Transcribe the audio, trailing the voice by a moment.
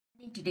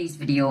In today's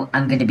video,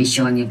 I'm going to be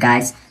showing you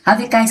guys how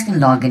you guys can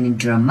log in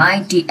into your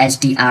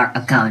Mythdhr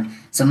account.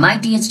 So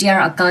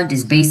Mythdhr account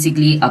is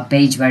basically a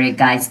page where you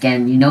guys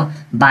can,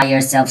 buy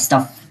yourself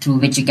stuff through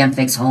which you can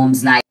fix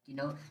homes like,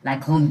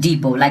 like Home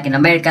Depot. Like in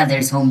America,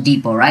 there's Home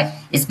Depot, right?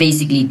 It's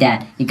basically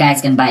that. You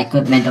guys can buy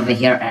equipment over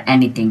here or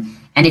anything.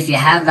 And if you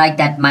have like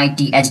that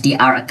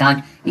Mythdhr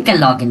account, you can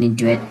log in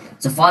into it.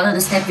 So follow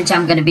the step which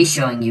I'm going to be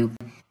showing you.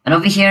 And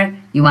over here,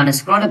 you want to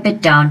scroll a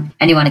bit down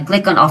and you want to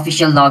click on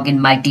official login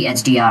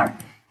Mythdhr.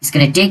 It's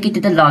going to take you to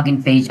the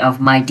login page of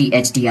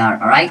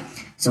Mythdhr, alright?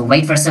 So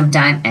wait for some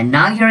time and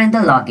now you're in the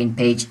login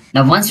page.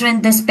 Now once you're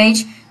in this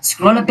page,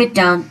 scroll a bit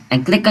down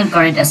and click on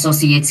current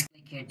associates.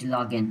 Click here to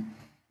login.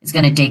 It's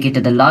going to take you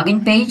to the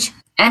login page.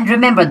 And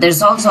remember,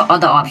 there's also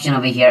other option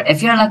over here.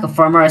 If you're like a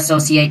former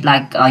associate,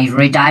 like a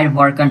retired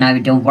worker, now you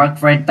don't work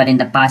for it, but in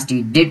the past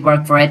you did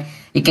work for it,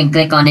 you can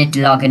click on it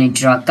to log in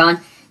into your account.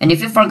 And if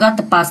you forgot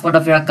the password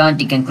of your account,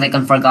 you can click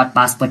on forgot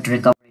password to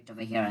recover it over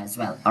here as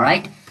well.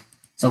 Alright.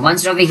 So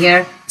once you're over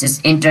here,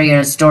 just enter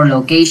your store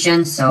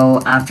location.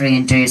 So after you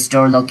enter your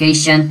store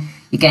location,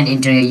 you can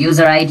enter your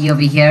user ID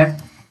over here.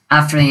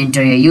 After you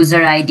enter your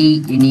user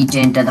ID, you need to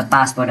enter the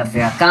password of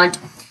your account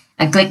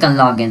and click on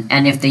login.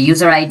 And if the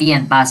user ID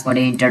and password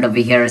you entered over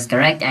here is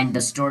correct and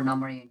the store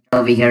number you entered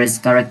over here is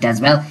correct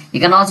as well, you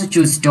can also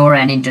choose store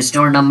and enter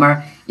store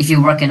number. If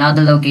you work in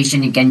other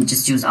location, you can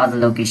just choose other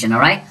location.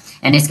 Alright.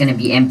 And it's going to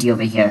be empty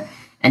over here,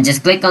 and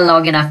just click on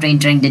login after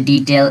entering the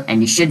detail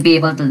and you should be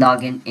able to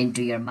log in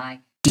into your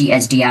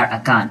Mythdhr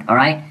account.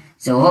 Alright,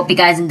 so hope you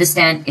guys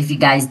understand. If you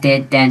guys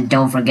did, then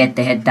don't forget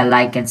to hit the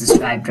like and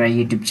subscribe to our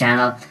YouTube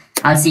channel.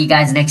 I'll see you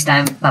guys next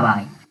time. Bye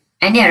bye.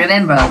 And yeah,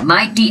 remember,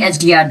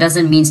 Mythdhr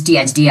doesn't mean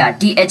THDR.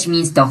 TH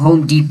means the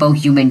Home Depot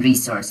human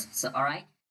resource. So alright.